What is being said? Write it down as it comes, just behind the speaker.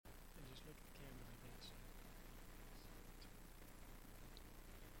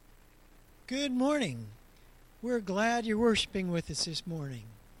Good morning. We're glad you're worshiping with us this morning.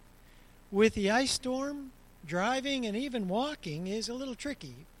 With the ice storm, driving and even walking is a little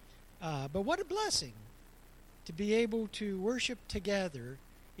tricky, but what a blessing to be able to worship together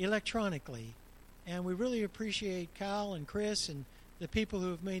electronically. And we really appreciate Kyle and Chris and the people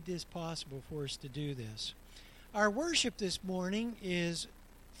who have made this possible for us to do this. Our worship this morning is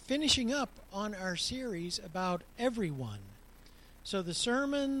finishing up on our series about everyone. So the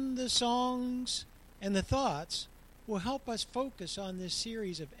sermon, the songs, and the thoughts will help us focus on this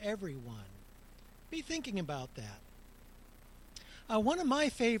series of everyone. Be thinking about that. One of my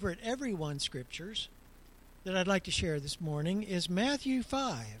favorite everyone scriptures that I'd like to share this morning is Matthew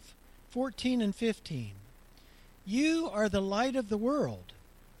 5:14 and 15. You are the light of the world.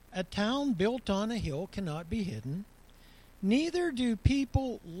 A town built on a hill cannot be hidden. Neither do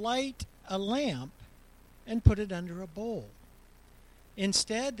people light a lamp and put it under a bowl.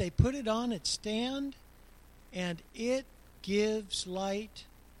 Instead, they put it on its stand, and it gives light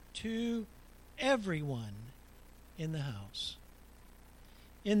to everyone in the house.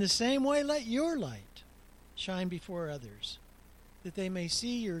 In the same way, let your light shine before others, that they may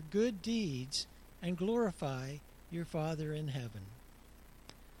see your good deeds and glorify your Father in heaven.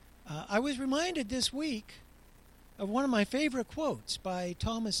 I was reminded this week of one of my favorite quotes by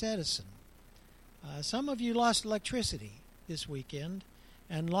Thomas Edison. Some of you lost electricity this weekend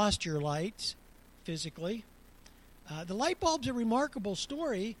and lost your lights physically. The light bulb's a remarkable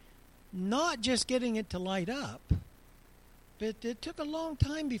story, not just getting it to light up, but it took a long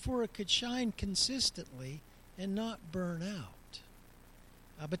time before it could shine consistently and not burn out.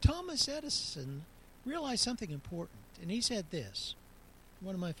 But Thomas Edison realized something important, and he said this,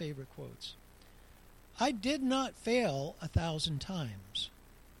 one of my favorite quotes. I did not fail 1,000 times.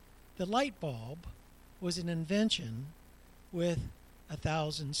 The light bulb was an invention with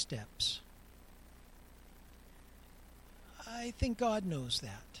 1,000 steps. I think God knows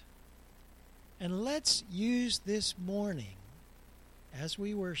that. And let's use this morning, as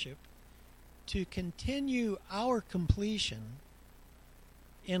we worship, to continue our completion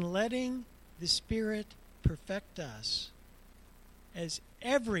in letting the Spirit perfect us as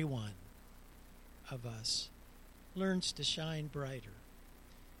every one of us learns to shine brighter.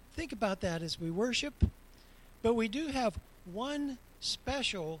 Think about that as we worship, but we do have one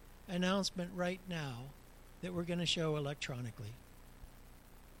special announcement right now that we're going to show electronically.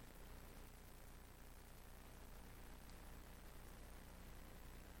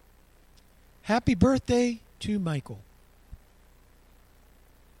 Happy birthday to Michael.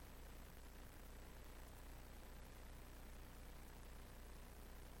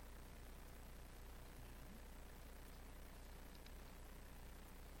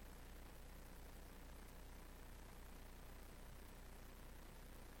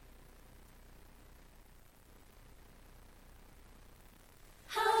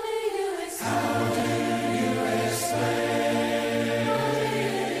 How do you explain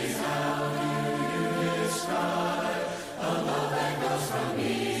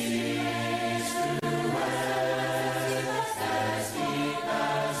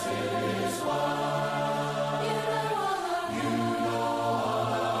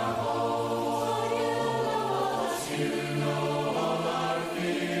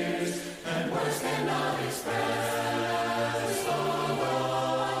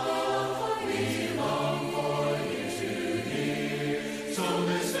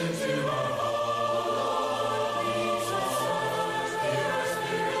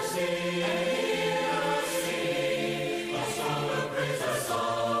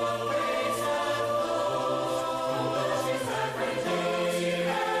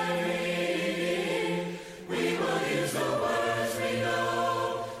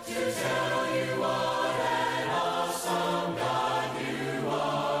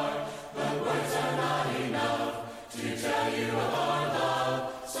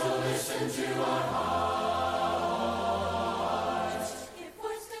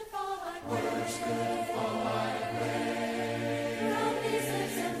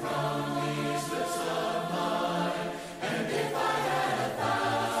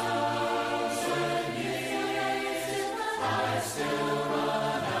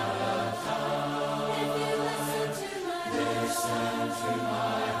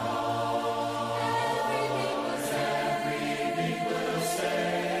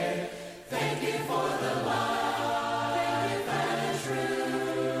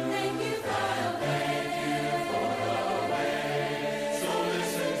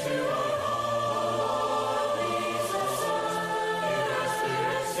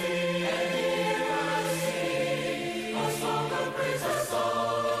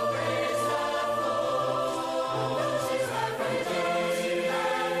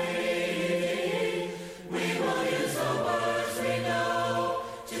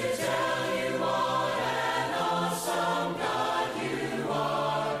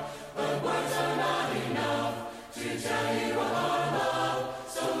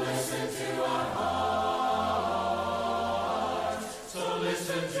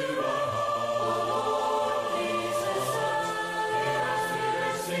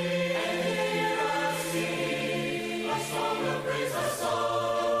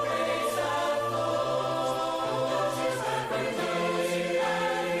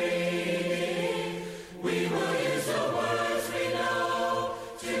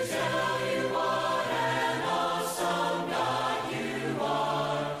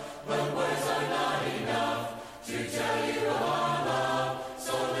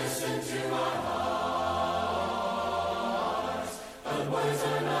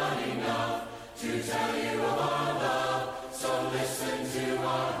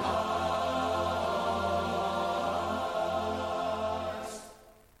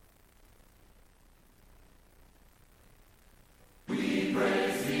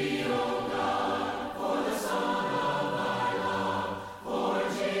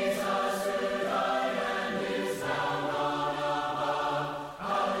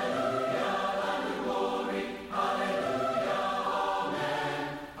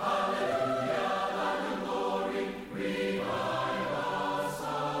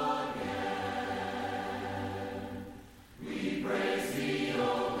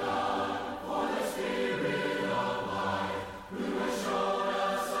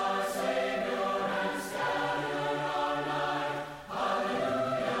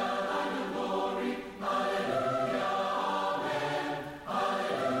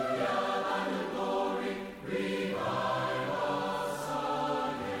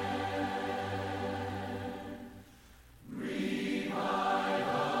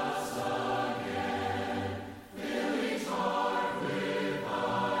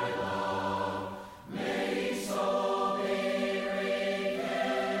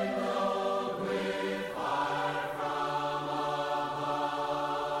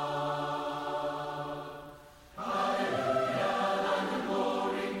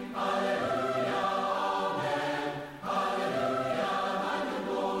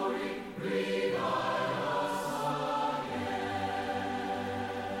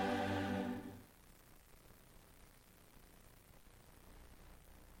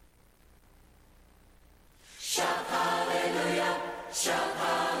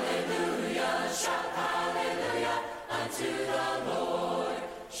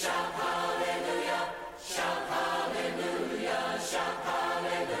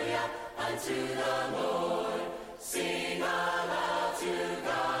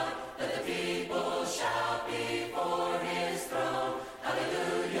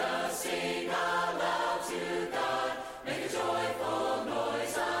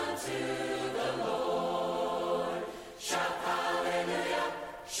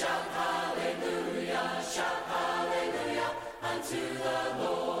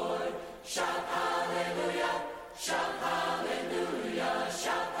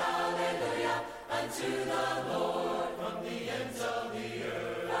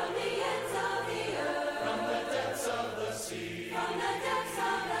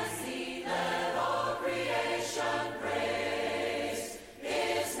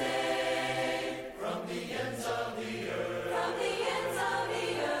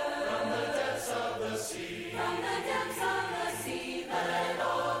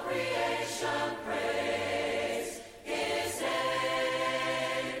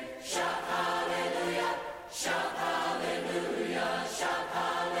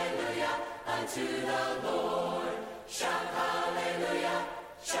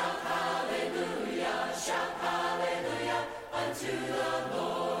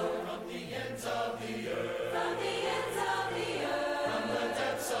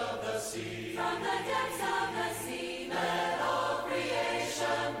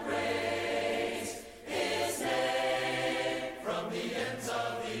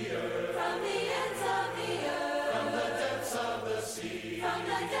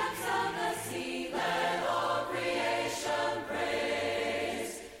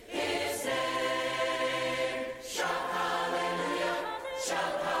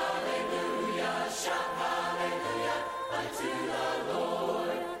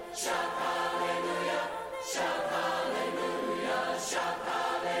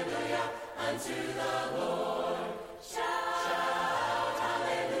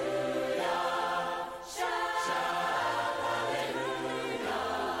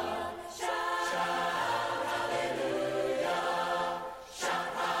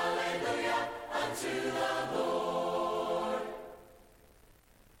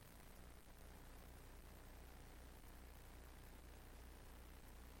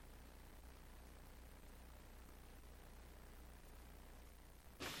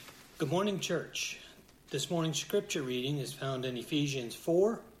Good morning, church. This morning's scripture reading is found in Ephesians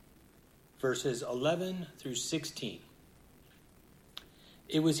 4, verses 11 through 16.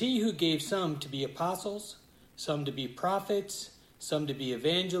 It was he who gave some to be apostles, some to be prophets, some to be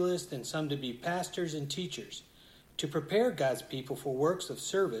evangelists, and some to be pastors and teachers, to prepare God's people for works of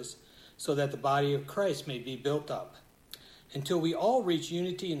service, so that the body of Christ may be built up, until we all reach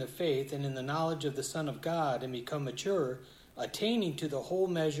unity in the faith and in the knowledge of the Son of God and become mature, attaining to the whole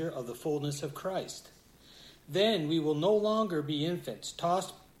measure of the fullness of Christ. Then we will no longer be infants,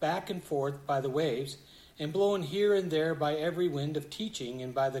 tossed back and forth by the waves, and blown here and there by every wind of teaching,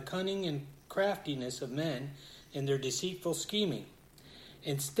 and by the cunning and craftiness of men in their deceitful scheming.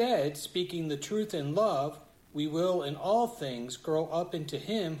 Instead, speaking the truth in love, we will in all things grow up into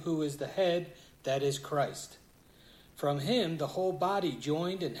him who is the head, that is Christ. From him the whole body,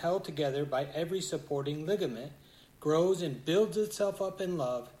 joined and held together by every supporting ligament, grows and builds itself up in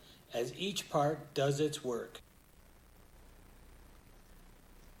love, as each part does its work.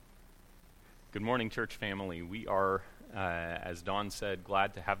 Good morning, church family. We are, as Dawn said,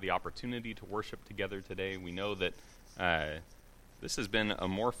 glad to have the opportunity to worship together today. We know that this has been a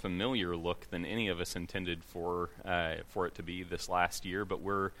more familiar look than any of us intended for it to be this last year, but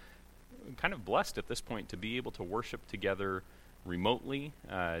we're kind of blessed at this point to be able to worship together remotely,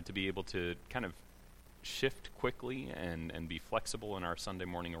 to be able to kind of shift quickly and be flexible in our Sunday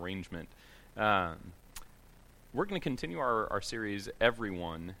morning arrangement. We're going to continue our series,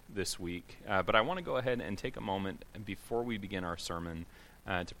 Everyone, this week, but I want to go ahead and take a moment before we begin our sermon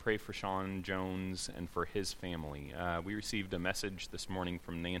to pray for Sean Jones and for his family. We received a message this morning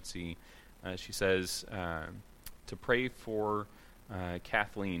from Nancy. She says to pray for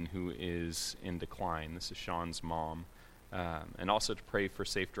Kathleen, who is in decline. This is Sean's mom. And also to pray for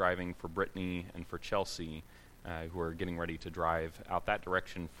safe driving for Brittany and for Chelsea, who are getting ready to drive out that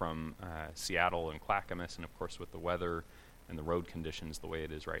direction from Seattle and Clackamas. And of course, with the weather and the road conditions the way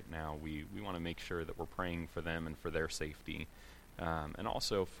it is right now, we want to make sure that we're praying for them and for their safety, and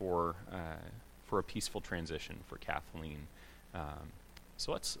also for a peaceful transition for Kathleen.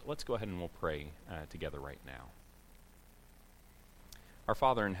 So let's go ahead and we'll pray together right now. Our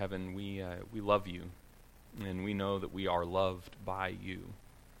Father in heaven, we love you. And we know that we are loved by you.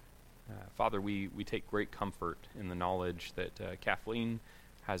 Father, we take great comfort in the knowledge that Kathleen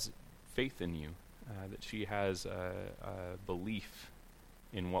has faith in you, that she has a belief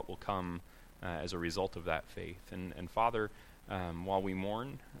in what will come as a result of that faith. And Father, while we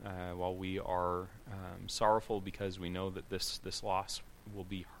mourn, while we are sorrowful because we know that this loss will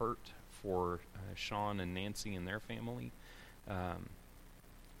be hurt for Sean and Nancy and their family,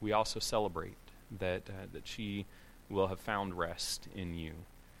 we also celebrate that she will have found rest in you.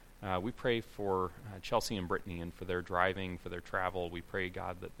 We pray for Chelsea and Brittany and for their driving, for their travel. We pray,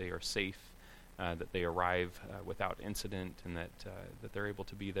 God, that they are safe, that they arrive without incident, and that they're able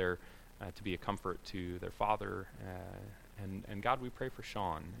to be there to be a comfort to their father. And God, we pray for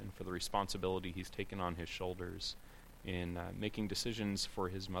Sean and for the responsibility he's taken on his shoulders in making decisions for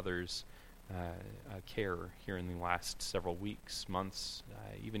his mother's care here in the last several weeks, months,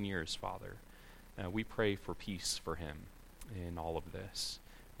 even years, Father. We pray for peace for him in all of this.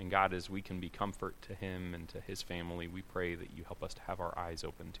 And God, as we can be comfort to him and to his family, we pray that you help us to have our eyes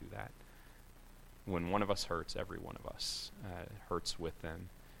open to that. When one of us hurts, every one of us hurts with them.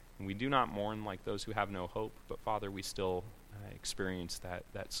 And we do not mourn like those who have no hope, but Father, we still experience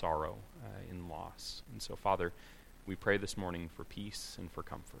that sorrow in loss. And so, Father, we pray this morning for peace and for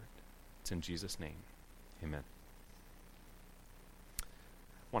comfort. It's in Jesus' name. Amen.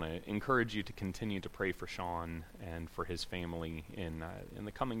 I want to encourage you to continue to pray for Sean and for his family in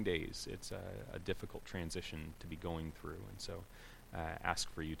the coming days. It's a difficult transition to be going through, and so ask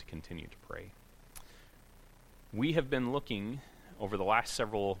for you to continue to pray. We have been looking over the last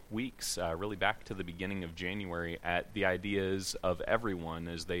several weeks, really back to the beginning of January, at the ideas of everyone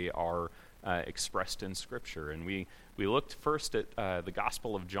as they are expressed in Scripture. And we looked first at the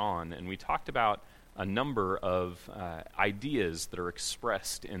Gospel of John, and we talked about a number of ideas that are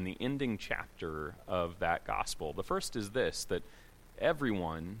expressed in the ending chapter of that gospel. The first is this, that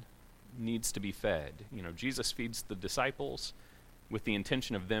everyone needs to be fed. You know, Jesus feeds the disciples with the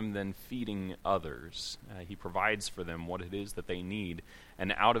intention of them then feeding others. He provides for them what it is that they need,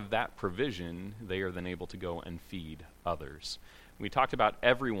 and out of that provision, they are then able to go and feed others. We talked about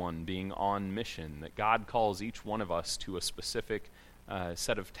everyone being on mission, that God calls each one of us to a specific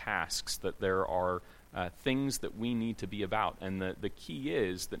set of tasks, that there are things that we need to be about. And the key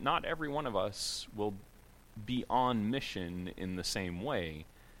is that not every one of us will be on mission in the same way,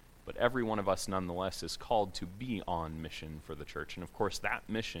 but every one of us nonetheless is called to be on mission for the church. And of course that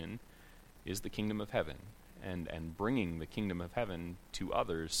mission is the kingdom of heaven, and bringing the kingdom of heaven to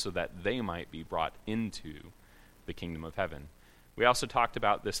others so that they might be brought into the kingdom of heaven. We also talked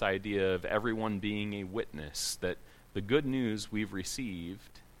about this idea of everyone being a witness, that the good news we've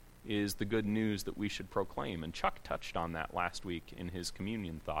received is the good news that we should proclaim. And Chuck touched on that last week in his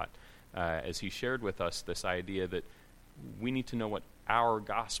communion thought as he shared with us this idea that we need to know what our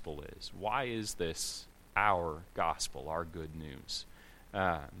gospel is. Why is this our gospel, our good news?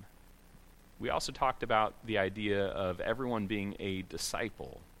 We also talked about the idea of everyone being a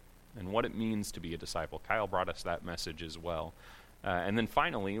disciple and what it means to be a disciple. Kyle brought us that message as well. And then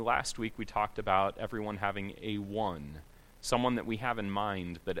finally, last week we talked about everyone having a one, someone that we have in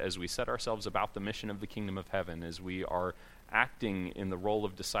mind, that as we set ourselves about the mission of the kingdom of heaven, as we are acting in the role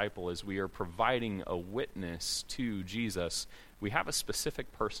of disciple, as we are providing a witness to Jesus, we have a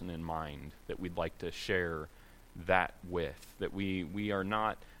specific person in mind that we'd like to share that with, that we are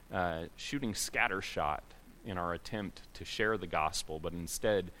not shooting scattershot in our attempt to share the gospel, but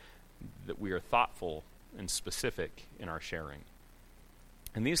instead that we are thoughtful and specific in our sharing.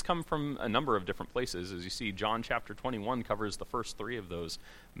 And these come from a number of different places. As you see, John chapter 21 covers the first three of those.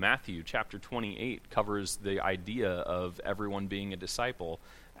 Matthew chapter 28 covers the idea of everyone being a disciple.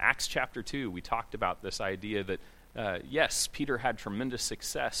 Acts chapter 2, we talked about this idea that, yes, Peter had tremendous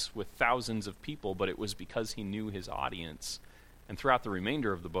success with thousands of people, but it was because he knew his audience. And throughout the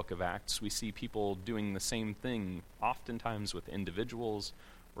remainder of the book of Acts, we see people doing the same thing, oftentimes with individuals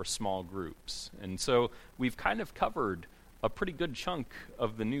or small groups. And so we've kind of covered a pretty good chunk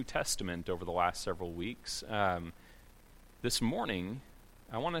of the New Testament over the last several weeks. This morning,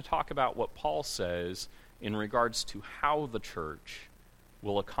 I want to talk about what Paul says in regards to how the church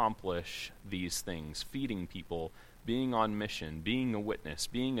will accomplish these things: feeding people, being on mission, being a witness,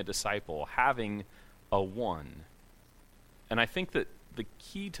 being a disciple, having a one. And I think that the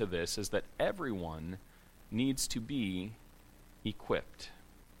key to this is that everyone needs to be equipped.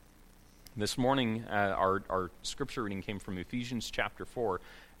 This morning, our scripture reading came from Ephesians chapter 4,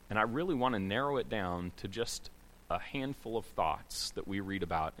 and I really want to narrow it down to just a handful of thoughts that we read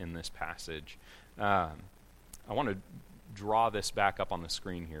about in this passage. I want to draw this back up on the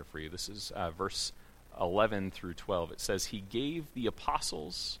screen here for you. This is verse 11 through 12. It says, "He gave the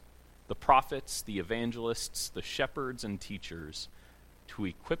apostles, the prophets, the evangelists, the shepherds, and teachers to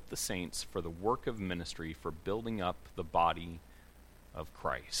equip the saints for the work of ministry, for building up the body of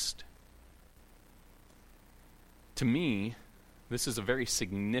Christ." To me, this is a very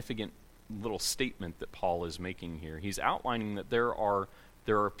significant little statement that Paul is making here. He's outlining that there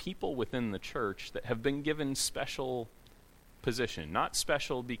are people within the church that have been given special position, not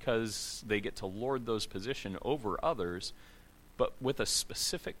special because they get to lord those positions over others, but with a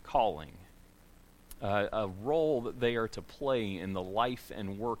specific calling, a role that they are to play in the life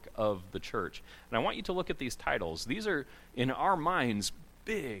and work of the church. And I want you to look at these titles. These are, in our minds,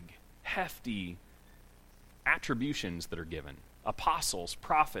 big, hefty attributions that are given. Apostles,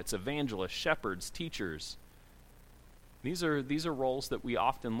 prophets, evangelists, shepherds, teachers. These are roles that we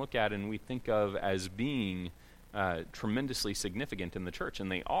often look at and we think of as being tremendously significant in the church,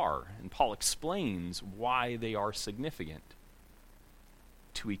 and they are. And Paul explains why they are significant.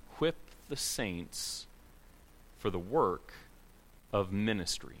 To equip the saints for the work of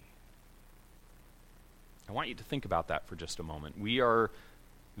ministry. I want you to think about that for just a moment. We are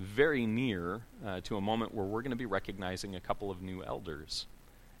very near to a moment where we're going to be recognizing a couple of new elders.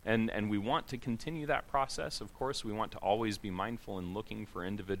 And we want to continue that process. Of course, we want to always be mindful in looking for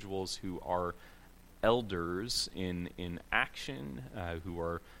individuals who are elders in action, who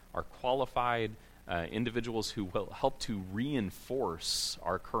are qualified, individuals who will help to reinforce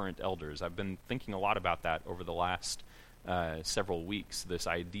our current elders. I've been thinking a lot about that over the last several weeks, this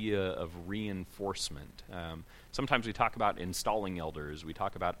idea of reinforcement. Sometimes we talk about installing elders, we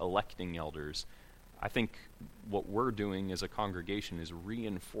talk about electing elders. I think what we're doing as a congregation is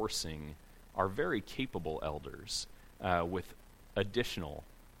reinforcing our very capable elders with additional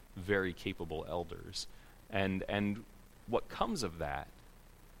very capable elders. And what comes of that,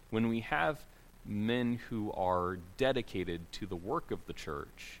 when we have men who are dedicated to the work of the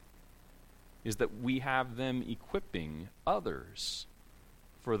church, is that we have them equipping others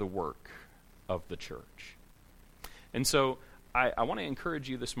for the work of the church. And so I want to encourage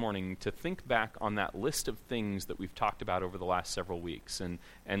you this morning to think back on that list of things that we've talked about over the last several weeks and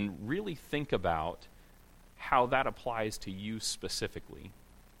really think about how that applies to you specifically.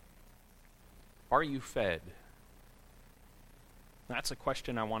 Are you fed? That's a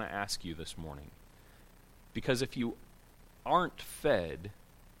question I want to ask you this morning. Because if you aren't fed,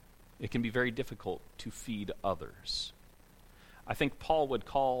 it can be very difficult to feed others. I think Paul would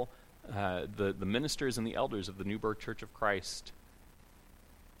call the ministers and the elders of the Newburgh Church of Christ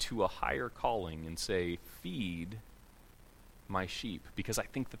to a higher calling and say, feed my sheep, because I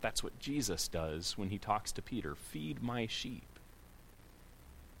think that that's what Jesus does when he talks to Peter. Feed my sheep,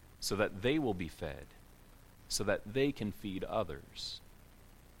 so that they will be fed, so that they can feed others.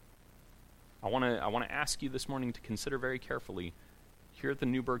 I want to ask you this morning to consider very carefully, here at the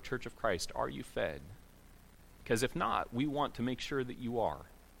Newburgh Church of Christ, are you fed? Because if not, we want to make sure that you are.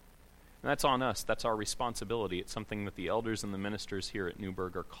 And that's on us. That's our responsibility. It's something that the elders and the ministers here at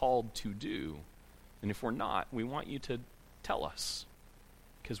Newburgh are called to do. And if we're not, we want you to tell us,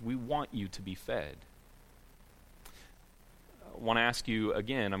 because we want you to be fed. I want to ask you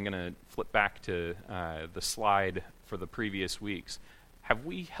again, I'm going to flip back to the slide for the previous weeks. Have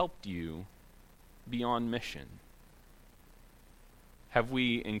we helped you be on mission? Have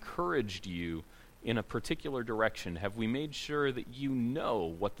we encouraged you in a particular direction? Have we made sure that you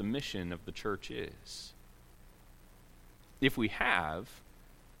know what the mission of the church is? If we have,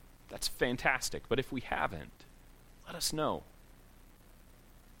 that's fantastic. But if we haven't, let us know.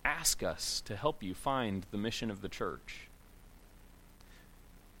 Ask us to help you find the mission of the church.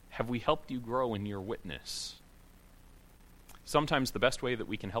 Have we helped you grow in your witness? Sometimes the best way that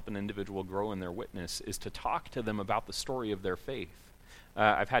we can help an individual grow in their witness is to talk to them about the story of their faith.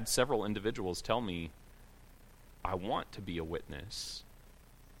 I've had several individuals tell me, I want to be a witness,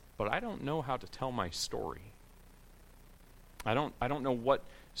 but I don't know how to tell my story. I don't know what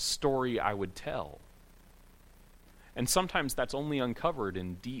story I would tell. And sometimes that's only uncovered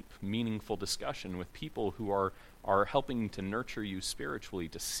in deep, meaningful discussion with people who are helping to nurture you spiritually,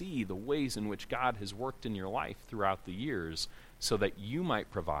 to see the ways in which God has worked in your life throughout the years, so that you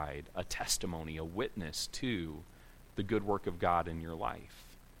might provide a testimony, a witness to the good work of God in your life.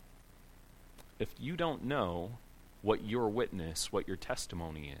 If you don't know what your witness, what your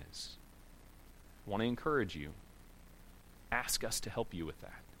testimony is, I want to encourage you. Ask us to help you with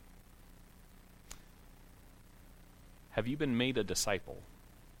that. Have you been made a disciple?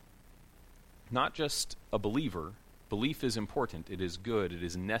 Not just a believer. Belief is important. It is good. It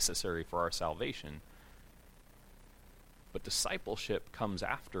is necessary for our salvation. But discipleship comes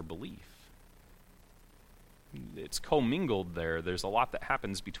after belief. It's commingled there. There's a lot that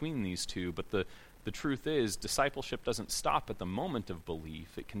happens between these two, but the truth is, discipleship doesn't stop at the moment of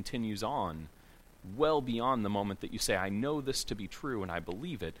belief. It continues on well beyond the moment that you say, I know this to be true and I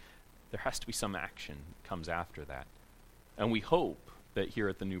believe it. There has to be some action that comes after that. And we hope that here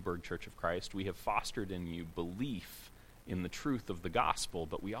at the Newburgh Church of Christ, we have fostered in you belief in the truth of the gospel,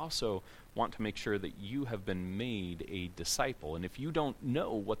 but we also want to make sure that you have been made a disciple. And if you don't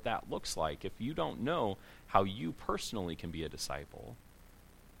know what that looks like, if you don't know how you personally can be a disciple,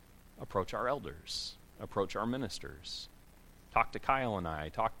 approach our elders, approach our ministers. Talk to Kyle and I,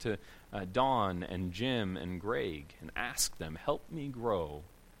 talk to Dawn and Jim and Greg, and ask them, help me grow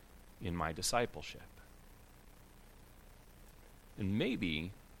in my discipleship. And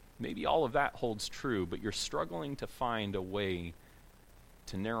maybe all of that holds true, but you're struggling to find a way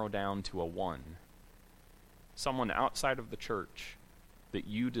to narrow down to a one. Someone outside of the church that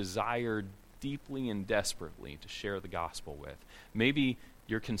you desire deeply and desperately to share the gospel with. Maybe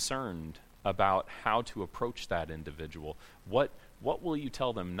you're concerned about how to approach that individual. What will you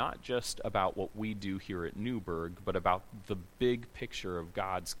tell them, not just about what we do here at Newburgh, but about the big picture of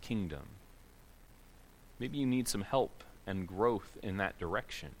God's kingdom? Maybe you need some help and growth in that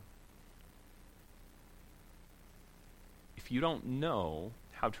direction. If you don't know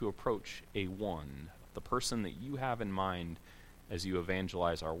how to approach a one, the person that you have in mind as you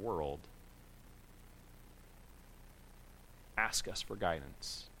evangelize our world, ask us for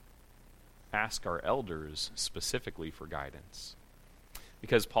guidance. Ask our elders specifically for guidance.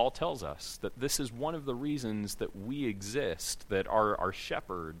 Because Paul tells us that this is one of the reasons that we exist, that our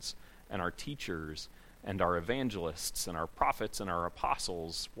shepherds and our teachers and our evangelists and our prophets and our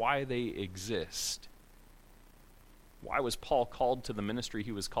apostles, why they exist. Why was Paul called to the ministry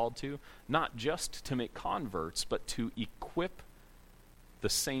he was called to? Not just to make converts, but to equip the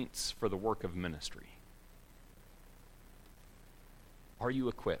saints for the work of ministry. Are you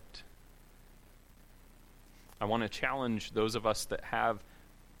equipped? I want to challenge those of us that have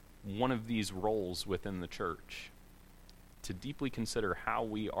one of these roles within the church to deeply consider how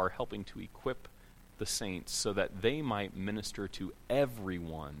we are helping to equip the saints so that they might minister to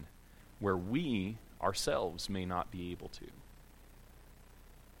everyone where we ourselves may not be able to.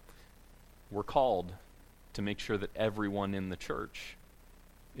 We're called to make sure that everyone in the church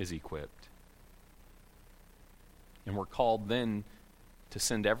is equipped. And we're called then to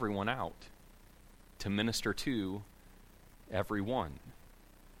send everyone out to minister to everyone.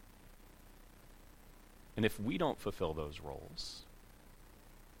 And if we don't fulfill those roles,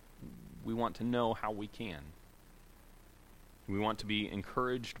 we want to know how we can. We want to be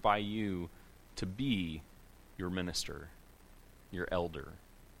encouraged by you to be your minister, your elder.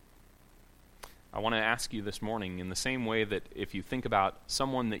 I want to ask you this morning, in the same way that if you think about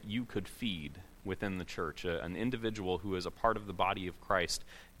someone that you could feed within the church, an individual who is a part of the body of Christ,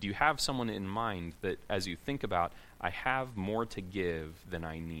 do you have someone in mind that as you think about, I have more to give than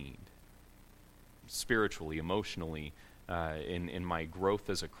I need? Spiritually, emotionally, in my growth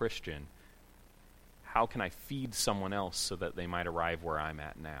as a Christian, how can I feed someone else so that they might arrive where I'm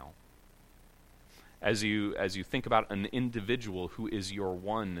at now? As you think about an individual who is your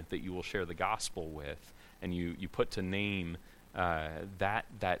one that you will share the gospel with, and you put to name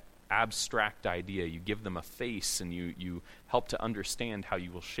that abstract idea, you give them a face, and you help to understand how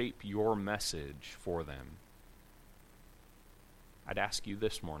you will shape your message for them. I'd ask you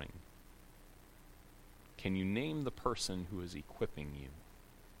this morning, can you name the person who is equipping you?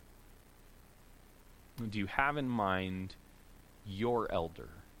 Do you have in mind your elder?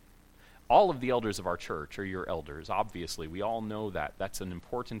 All of the elders of our church are your elders, obviously. We all know that. That's an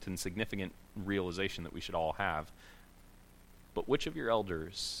important and significant realization that we should all have. But which of your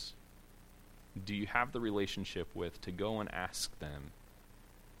elders do you have the relationship with to go and ask them,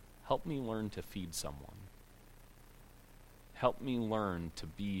 help me learn to feed someone. Help me learn to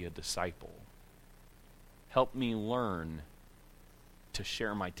be a disciple. Help me learn to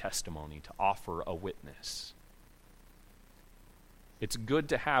share my testimony, to offer a witness. It's good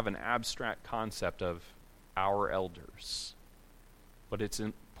to have an abstract concept of our elders, but it's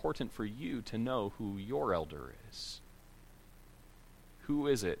important for you to know who your elder is. Who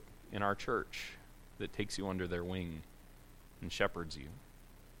is it in our church that takes you under their wing and shepherds you?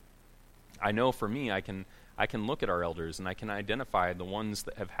 I know for me, I can look at our elders and I can identify the ones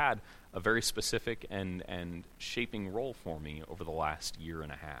that have had a very specific and shaping role for me over the last year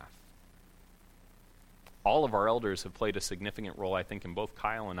and a half. All of our elders have played a significant role, I think, in both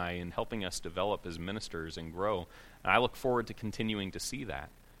Kyle and I in helping us develop as ministers and grow. And I look forward to continuing to see that.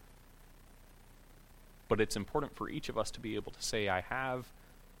 But it's important for each of us to be able to say, I have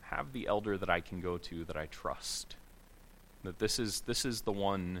the elder that I can go to that I trust. That this is the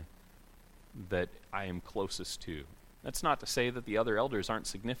one that I am closest to. That's not to say that the other elders aren't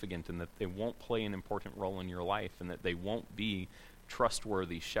significant and that they won't play an important role in your life and that they won't be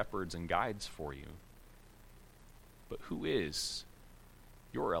trustworthy shepherds and guides for you. But who is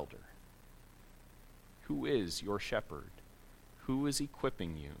your elder? Who is your shepherd? Who is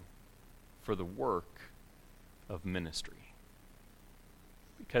equipping you for the work of ministry?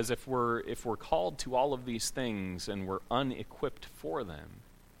 Because if we're called to all of these things and we're unequipped for them,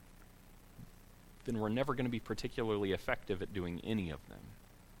 then we're never going to be particularly effective at doing any of them.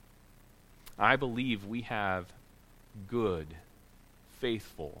 I believe we have good,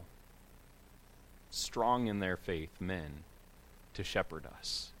 faithful, strong in their faith men to shepherd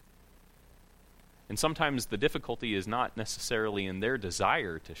us. And sometimes the difficulty is not necessarily in their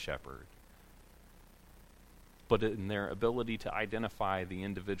desire to shepherd, but in their ability to identify the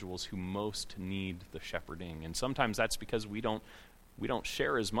individuals who most need the shepherding. And sometimes that's because we don't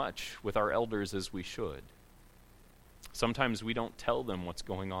share as much with our elders as we should. Sometimes we don't tell them what's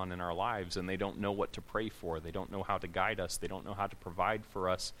going on in our lives, and they don't know what to pray for. They don't know how to guide us. They don't know how to provide for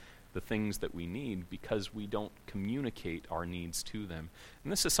us the things that we need because we don't communicate our needs to them.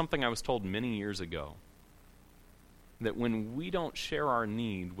 And this is something I was told many years ago, that when we don't share our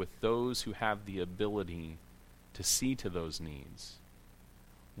need with those who have the ability to see to those needs,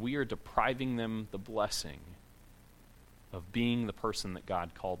 we are depriving them the blessing of being the person that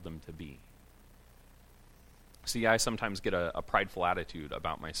God called them to be. See, I sometimes get a prideful attitude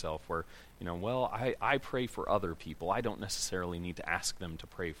about myself where, I pray for other people. I don't necessarily need to ask them to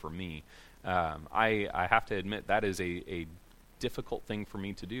pray for me. I have to admit that is a difficult thing for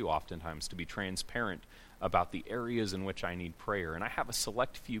me to do oftentimes, to be transparent about the areas in which I need prayer. And I have a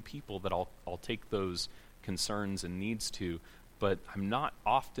select few people that I'll take those concerns and needs to, but I'm not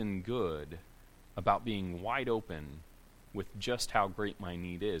often good about being wide open with just how great my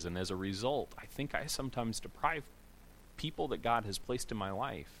need is. And as a result, I think I sometimes deprive people that God has placed in my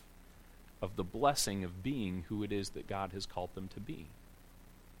life of the blessing of being who it is that God has called them to be.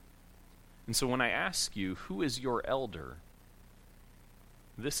 And so when I ask you, who is your elder?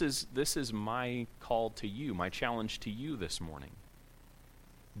 This is my call to you, my challenge to you this morning.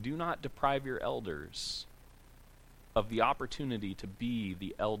 Do not deprive your elders of the opportunity to be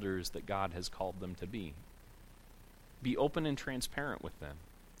the elders that God has called them to be. Be open and transparent with them.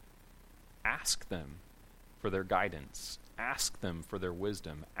 Ask them for their guidance. Ask them for their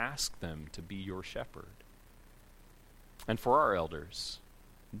wisdom. Ask them to be your shepherd. And for our elders,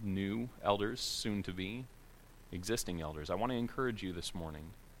 new elders, soon to be, existing elders, I want to encourage you this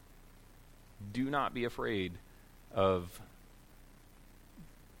morning. Do not be afraid of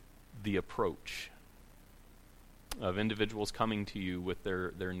the approach of individuals coming to you with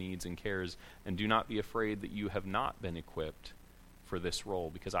their needs and cares, and do not be afraid that you have not been equipped for this role,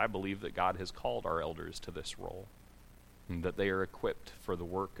 because I believe that God has called our elders to this role, and that they are equipped for the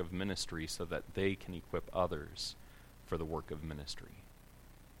work of ministry so that they can equip others for the work of ministry.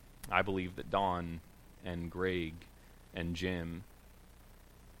 I believe that Don and Greg and Jim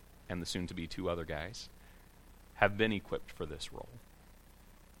and the soon-to-be 2 other guys have been equipped for this role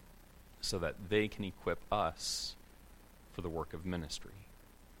so that they can equip us for the work of ministry.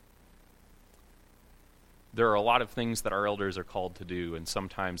 There are a lot of things that our elders are called to do, and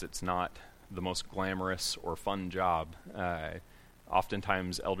sometimes it's not the most glamorous or fun job.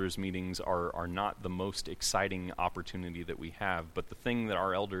 Oftentimes, elders' meetings are not the most exciting opportunity that we have, but the thing that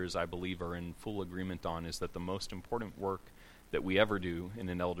our elders, I believe, are in full agreement on is that the most important work that we ever do in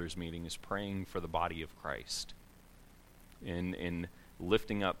an elders' meeting is praying for the body of Christ, in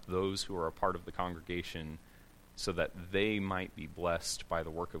lifting up those who are a part of the congregation so that they might be blessed by the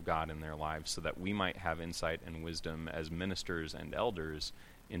work of God in their lives, so that we might have insight and wisdom as ministers and elders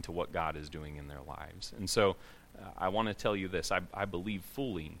into what God is doing in their lives. And so I want to tell you this. I believe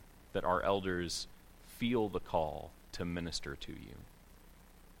fully that our elders feel the call to minister to you.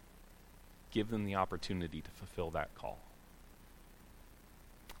 Give them the opportunity to fulfill that call.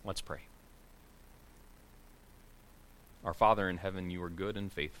 Let's pray. Our Father in heaven, you are good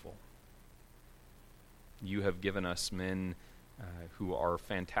and faithful. You have given us men who are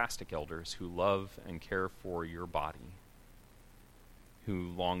fantastic elders, who love and care for your body, who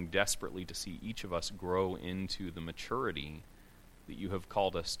long desperately to see each of us grow into the maturity that you have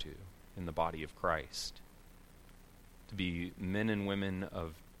called us to in the body of Christ, to be men and women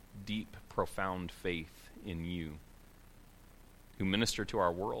of deep, profound faith in you, who minister to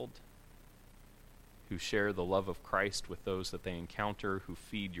our world, who share the love of Christ with those that they encounter, who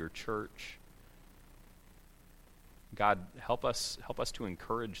feed your church. God, help us to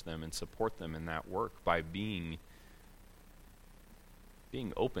encourage them and support them in that work by being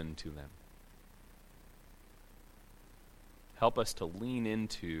open to them. Help us to lean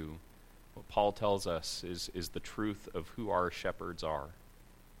into what Paul tells us is the truth of who our shepherds are,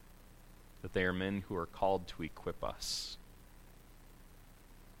 that they are men who are called to equip us,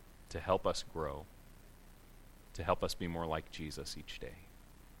 to help us grow, to help us be more like Jesus each day.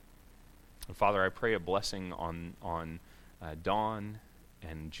 And Father, I pray a blessing on Dawn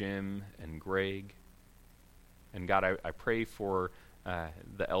and Jim and Greg. And God, I pray for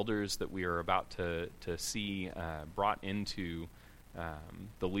the elders that we are about to see brought into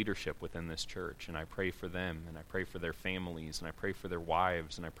the leadership within this church. And I pray for them, and I pray for their families, and I pray for their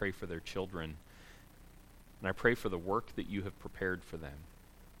wives, and I pray for their children. And I pray for the work that you have prepared for them.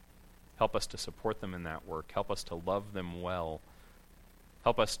 Help us to support them in that work. Help us to love them well.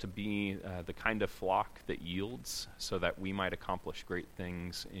 Help us to be the kind of flock that yields so that we might accomplish great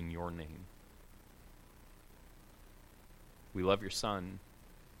things in your name. We love your Son.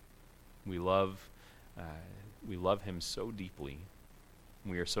 We love him so deeply.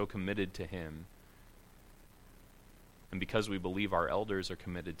 We are so committed to him. And because we believe our elders are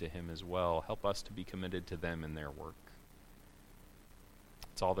committed to him as well, help us to be committed to them in their work.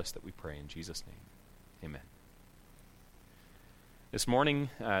 It's all this that we pray in Jesus' name. Amen. This morning,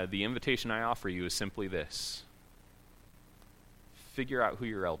 the invitation I offer you is simply this. Figure out who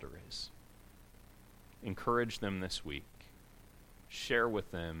your elder is. Encourage them this week. Share with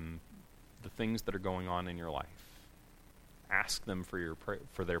them the things that are going on in your life. Ask them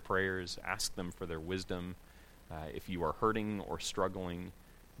for their prayers. Ask them for their wisdom. If you are hurting or struggling,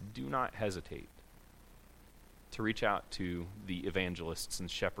 do not hesitate to reach out to the evangelists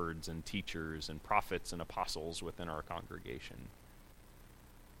and shepherds and teachers and prophets and apostles within our congregation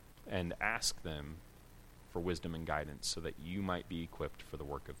and ask them for wisdom and guidance so that you might be equipped for the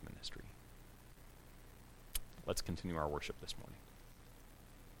work of ministry. Let's continue our worship this morning.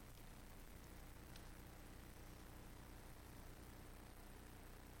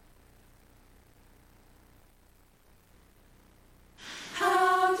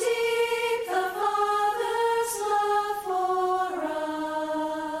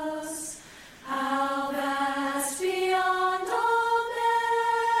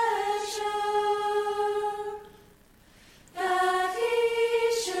 That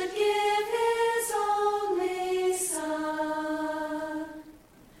he should give his only Son.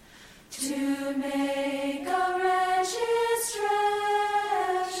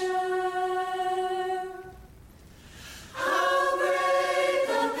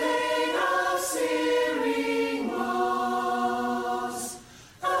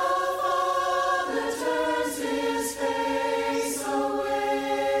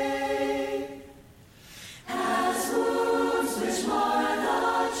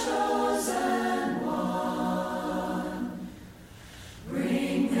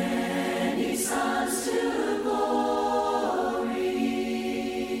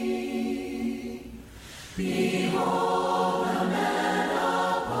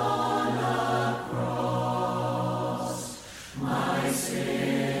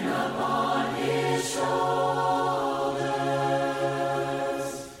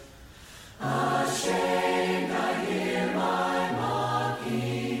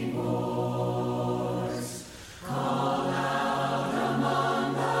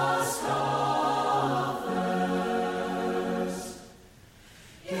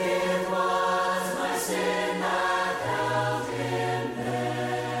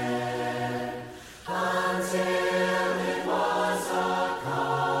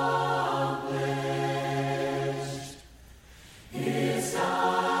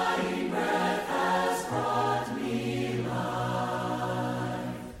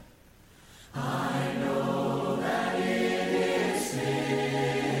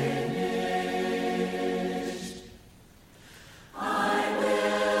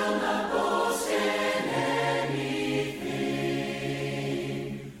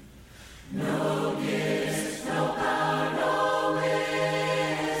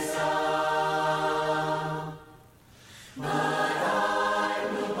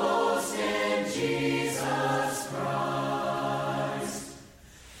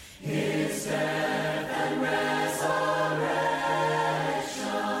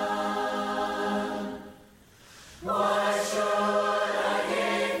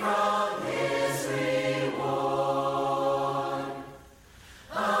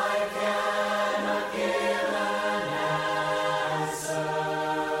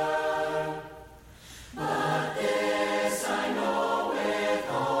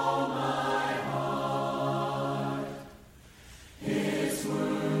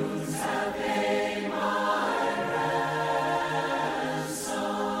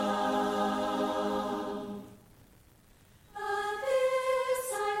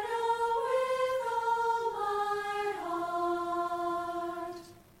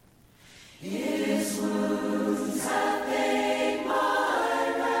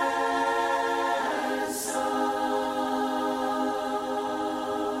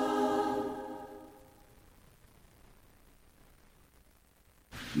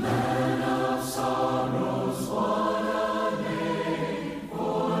 Bearing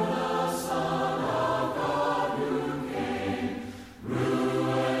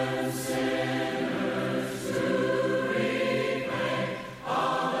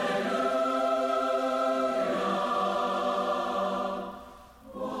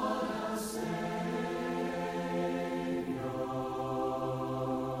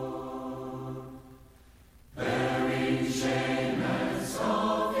shame and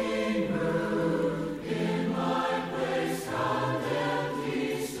sorrow.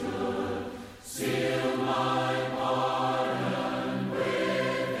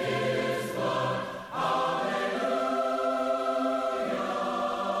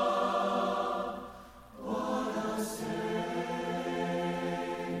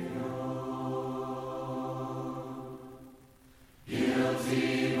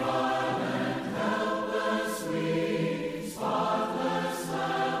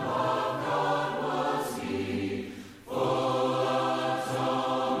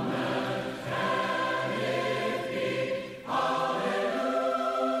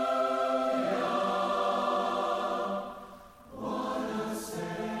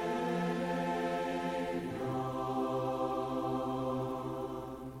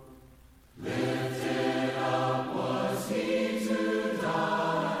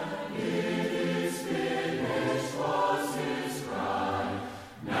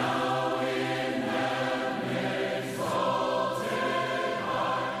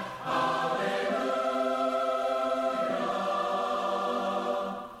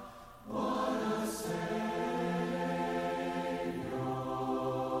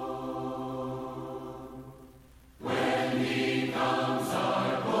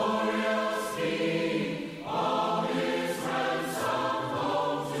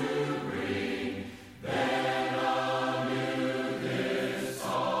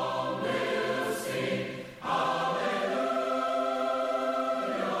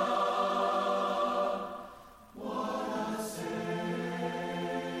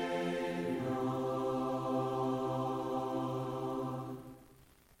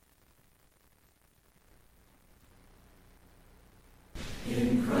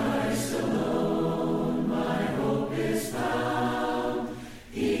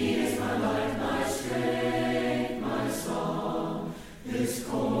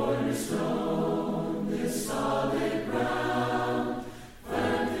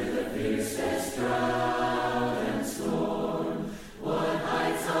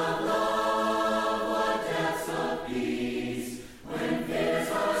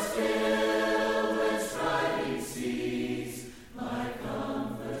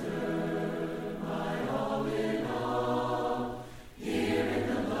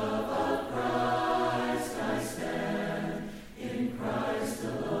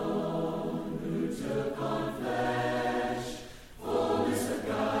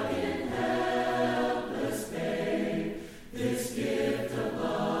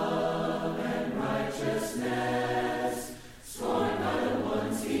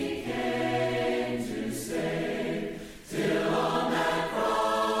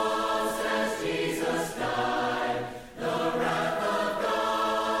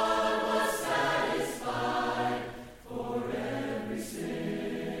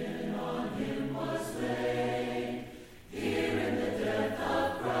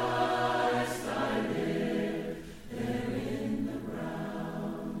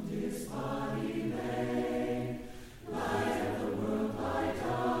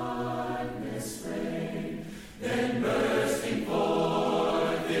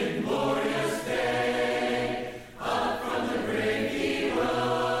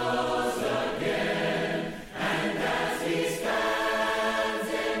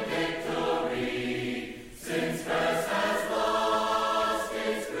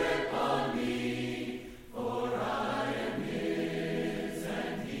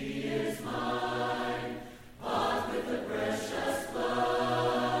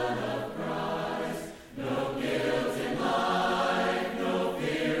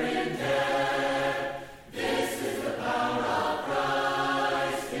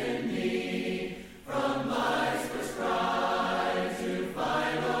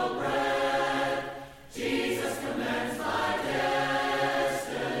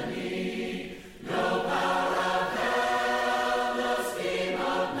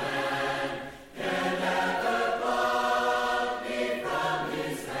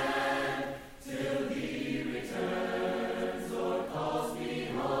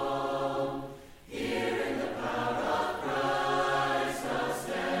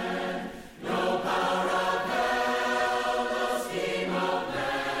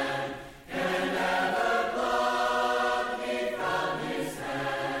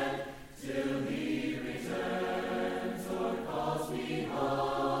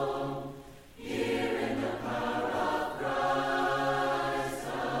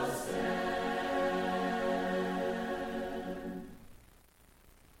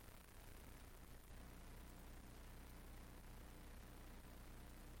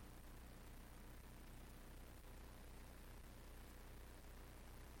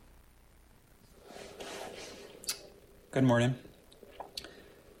 Good morning.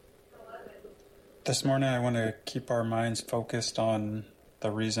 This morning I want to keep our minds focused on the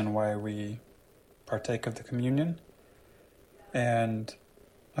reason why we partake of the communion. And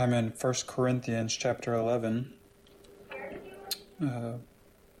I'm in 1 Corinthians chapter 11,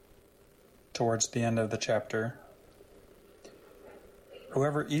 towards the end of the chapter.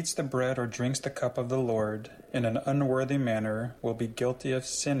 Whoever eats the bread or drinks the cup of the Lord in an unworthy manner will be guilty of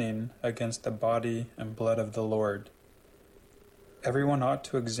sinning against the body and blood of the Lord. Everyone ought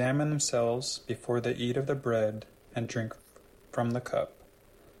to examine themselves before they eat of the bread and drink from the cup.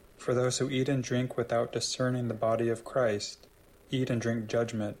 For those who eat and drink without discerning the body of Christ eat and drink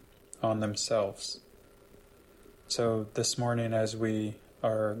judgment on themselves. So this morning, as we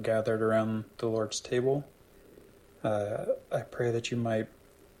are gathered around the Lord's table, I pray that you might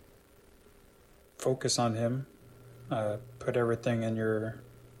focus on Him, put everything in your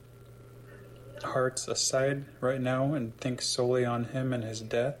hearts aside right now and think solely on Him and His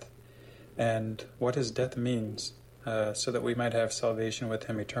death and what His death means, so that we might have salvation with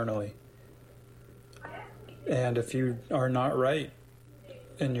Him eternally. And if you are not right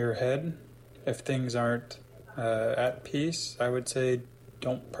in your head, if things aren't at peace, I would say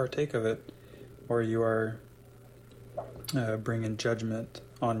don't partake of it, or you are bringing judgment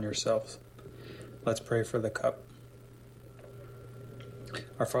on yourself. Let's pray for the cup.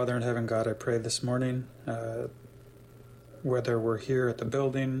 Our Father in heaven, God, I pray this morning, whether we're here at the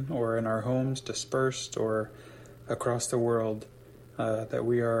building or in our homes dispersed or across the world, that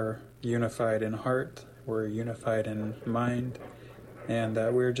we are unified in heart, we're unified in mind, and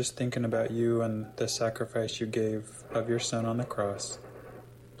that we're just thinking about you and the sacrifice you gave of your Son on the cross.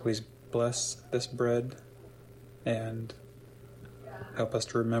 Please bless this bread and help us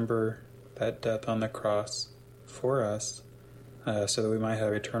to remember that death on the cross for us, so that we might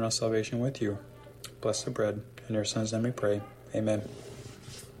have eternal salvation with you. Bless the bread. In your Son's name we pray. Amen.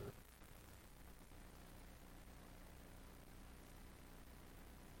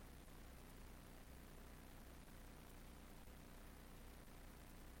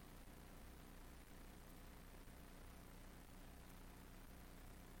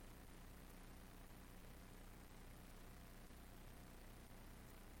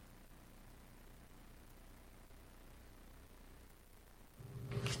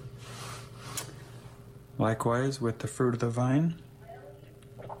 Likewise, with the fruit of the vine,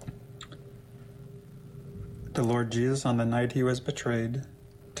 the Lord Jesus, on the night he was betrayed,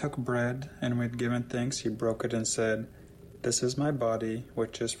 took bread, and when he had given thanks, he broke it and said, "This is my body,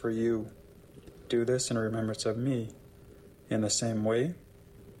 which is for you. Do this in remembrance of me." In the same way,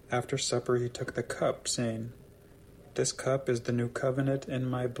 after supper he took the cup, saying, "This cup is the new covenant in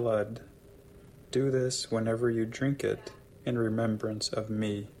my blood. Do this whenever you drink it in remembrance of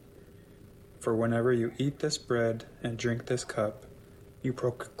me. For whenever you eat this bread and drink this cup, you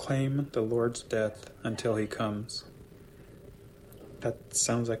proclaim the Lord's death until he comes." That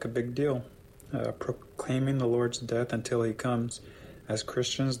sounds like a big deal. Proclaiming the Lord's death until he comes. As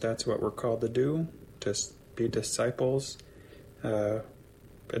Christians, that's what we're called to do, to be disciples, and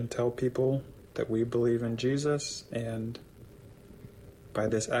tell people that we believe in Jesus, and by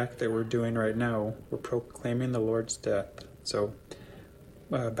this act that we're doing right now, we're proclaiming the Lord's death. So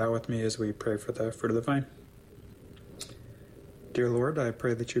bow with me as we pray for the fruit of the vine. Dear Lord, I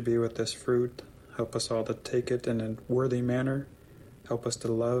pray that you be with this fruit. Help us all to take it in a worthy manner. Help us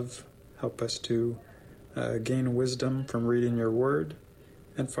to love. Help us to gain wisdom from reading your word.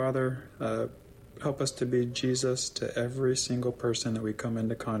 And Father, help us to be Jesus to every single person that we come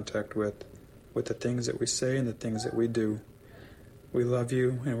into contact with the things that we say and the things that we do. We love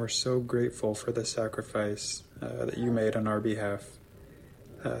you, and we're so grateful for the sacrifice that you made on our behalf.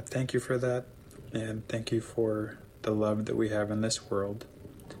 Thank you for that, and thank you for the love that we have in this world.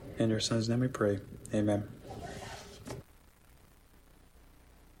 In your Son's name we pray. Amen.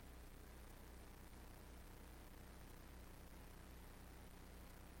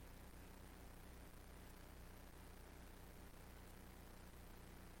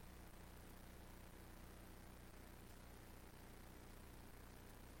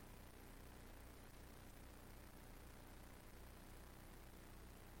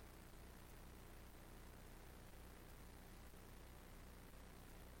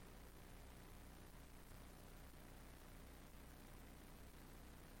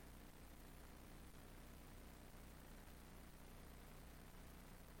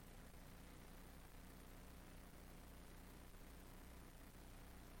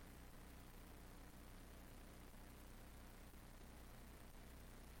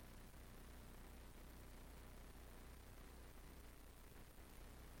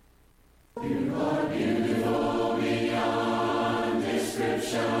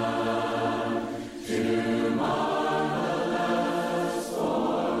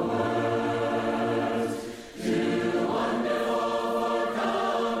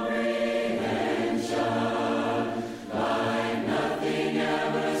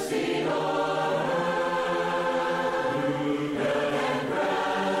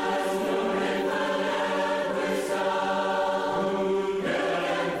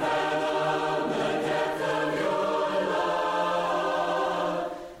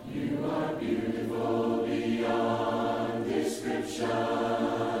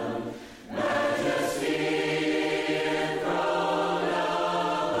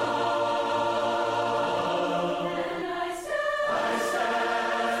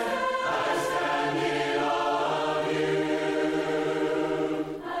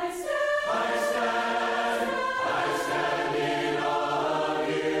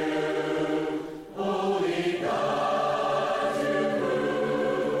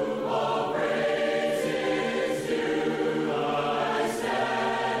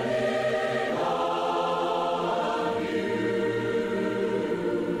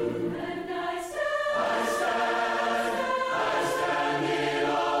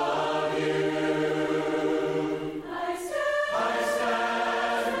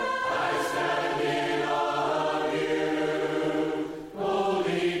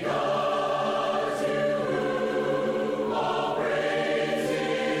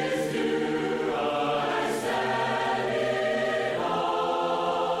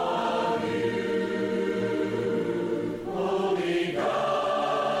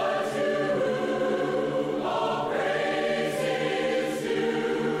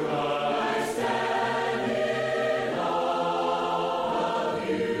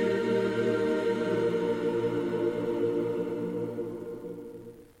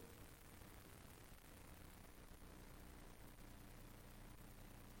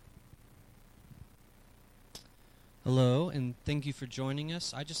 Hello, and thank you for joining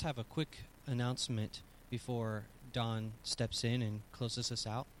us. I just have a quick announcement before Don steps in and closes us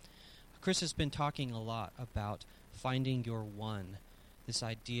out. Chris has been talking a lot about finding your one, this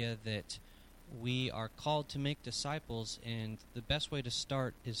idea that we are called to make disciples, and the best way to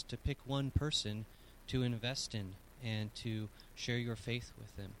start is to pick one person to invest in and to share your faith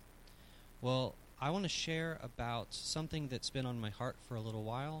with them. Well, I want to share about something that's been on my heart for a little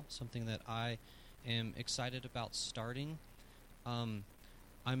while, something that I am excited about starting.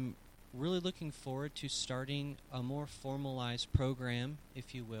 I'm really looking forward to starting a more formalized program,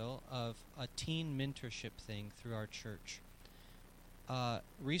 if you will, of a teen mentorship thing through our church.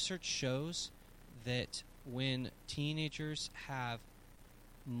 Research shows that when teenagers have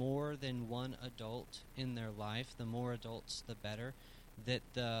more than one adult in their life, the more adults the better, that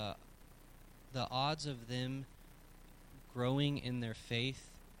the odds of them growing in their faith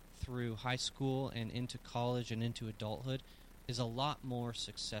through high school and into college and into adulthood is a lot more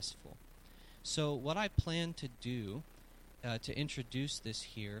successful. So what I plan to do to introduce this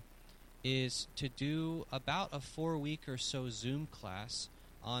here is to do about a 4-week or so Zoom class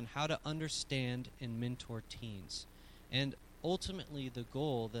on how to understand and mentor teens. And ultimately the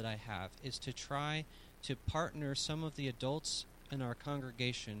goal that I have is to try to partner some of the adults in our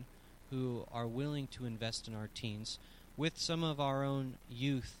congregation who are willing to invest in our teens with some of our own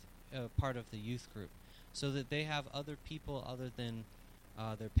youth, part of the youth group, so that they have other people other than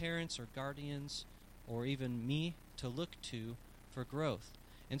their parents or guardians or even me to look to for growth.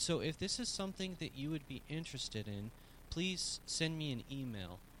 And so if this is something that you would be interested in, please send me an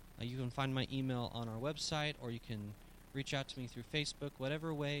email. You can find my email on our website, or you can reach out to me through Facebook.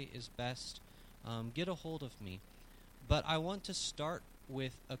 Whatever way is best, get a hold of me. But I want to start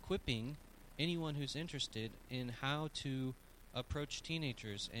with equipping anyone who's interested in how to approach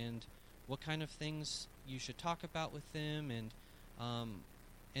teenagers and what kind of things you should talk about with them,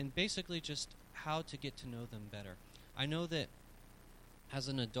 and basically just how to get to know them better. I know that as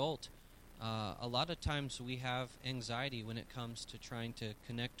an adult, a lot of times we have anxiety when it comes to trying to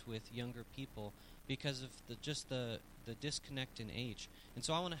connect with younger people because of the disconnect in age. And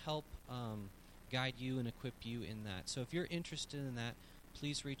so I want to help guide you and equip you in that. So if you're interested in that,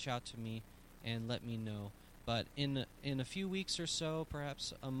 please reach out to me and let me know. But in a few weeks or so,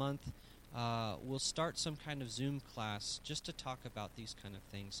 perhaps a month, we'll start some kind of Zoom class just to talk about these kind of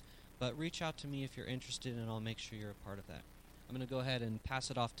things. But reach out to me if you're interested, and I'll make sure you're a part of that. I'm going to go ahead and pass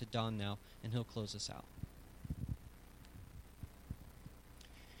it off to Don now, and he'll close us out.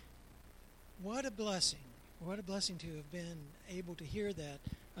 What a blessing. What a blessing to have been able to hear that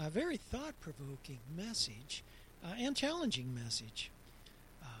very thought-provoking message and challenging message.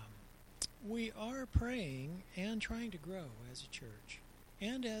 We are praying and trying to grow as a church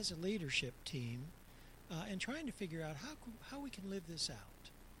and as a leadership team and trying to figure out how we can live this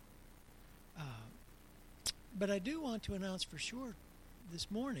out. But I do want to announce for sure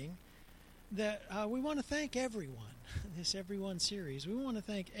this morning that we want to thank everyone, this Everyone series. We want to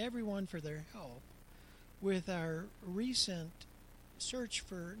thank everyone for their help with our recent search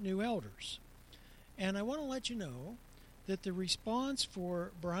for new elders. And I want to let you know that the response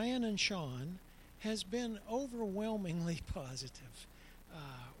for Brian and Sean has been overwhelmingly positive.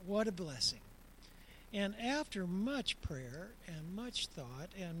 What a blessing. And after much prayer and much thought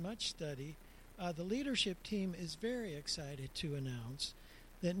and much study, the leadership team is very excited to announce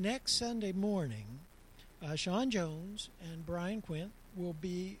that next Sunday morning, Sean Jones and Brian Quint will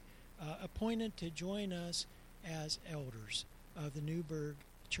be appointed to join us as elders of the Newburgh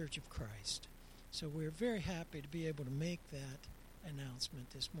Church of Christ. So we're very happy to be able to make that announcement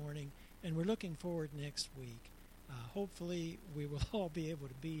this morning, and we're looking forward next week. Hopefully we will all be able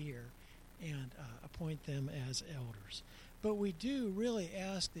to be here and appoint them as elders. But we do really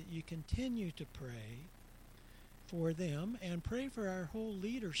ask that you continue to pray for them and pray for our whole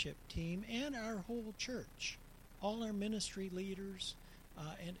leadership team and our whole church, all our ministry leaders,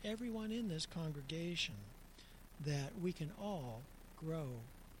 and everyone in this congregation, that we can all grow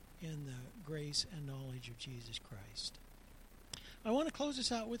in the grace and knowledge of Jesus Christ. I want to close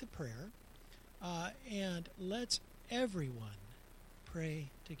this out with a prayer, and let's everyone pray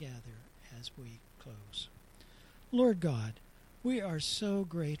together as we close. Lord God, we are so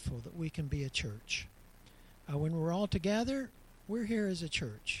grateful that we can be a church. When we're all together, we're here as a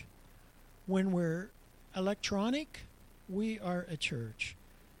church. When we're electronic, we are a church.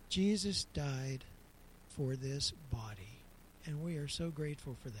 Jesus died for this body, and we are so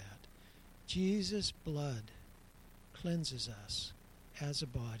grateful for that. Jesus' blood cleanses us as a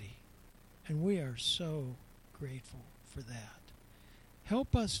body, and we are so grateful for that.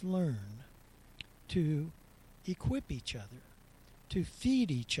 Help us learn to equip each other, to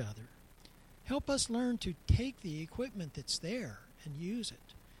feed each other. Help us learn to take the equipment that's there and use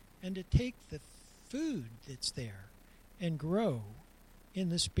it, and to take the food that's there and grow in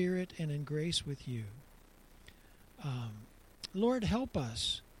the Spirit and in grace with you. Lord, help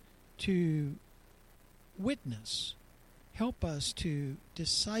us to witness. Help us to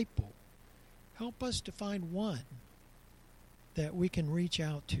disciple. Help us to find one that we can reach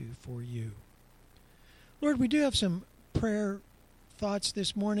out to for you. Lord, we do have some prayer thoughts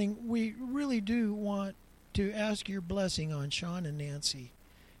this morning. We really do want to ask your blessing on Sean and Nancy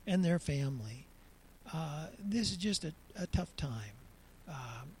and their family. This is just a tough time.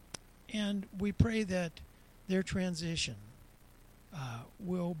 And we pray that their transition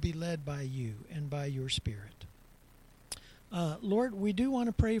will be led by you and by your Spirit. Lord, we do want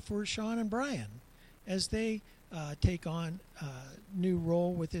to pray for Sean and Brian as they take on a new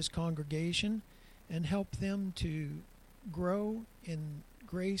role with this congregation and help them to grow in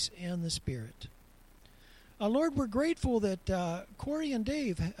grace and the Spirit. Lord, we're grateful that Corey and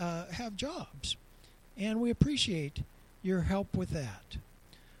Dave have jobs, and we appreciate your help with that.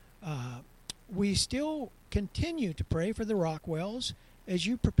 We still continue to pray for the Rockwells as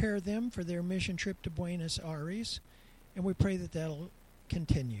you prepare them for their mission trip to Buenos Aires, and we pray that that'll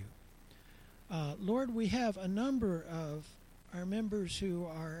continue. Lord, we have a number of our members who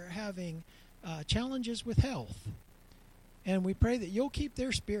are having challenges with health, and we pray that you'll keep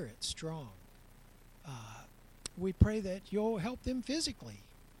their spirits strong. We pray that you'll help them physically,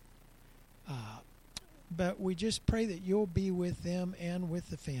 but we just pray that you'll be with them and with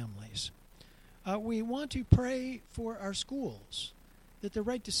the families. We want to pray for our schools, that the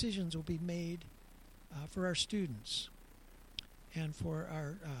right decisions will be made for our students and for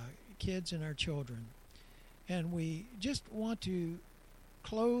our kids and our children. And we just want to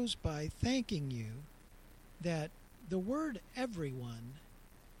close by thanking you that the word everyone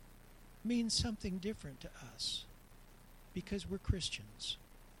means something different to us because we're Christians,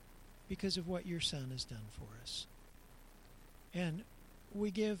 because of what your Son has done for us. And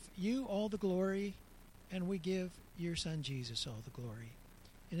we give you all the glory, and we give your Son Jesus all the glory.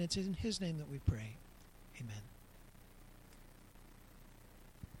 And it's in his name that we pray. Amen.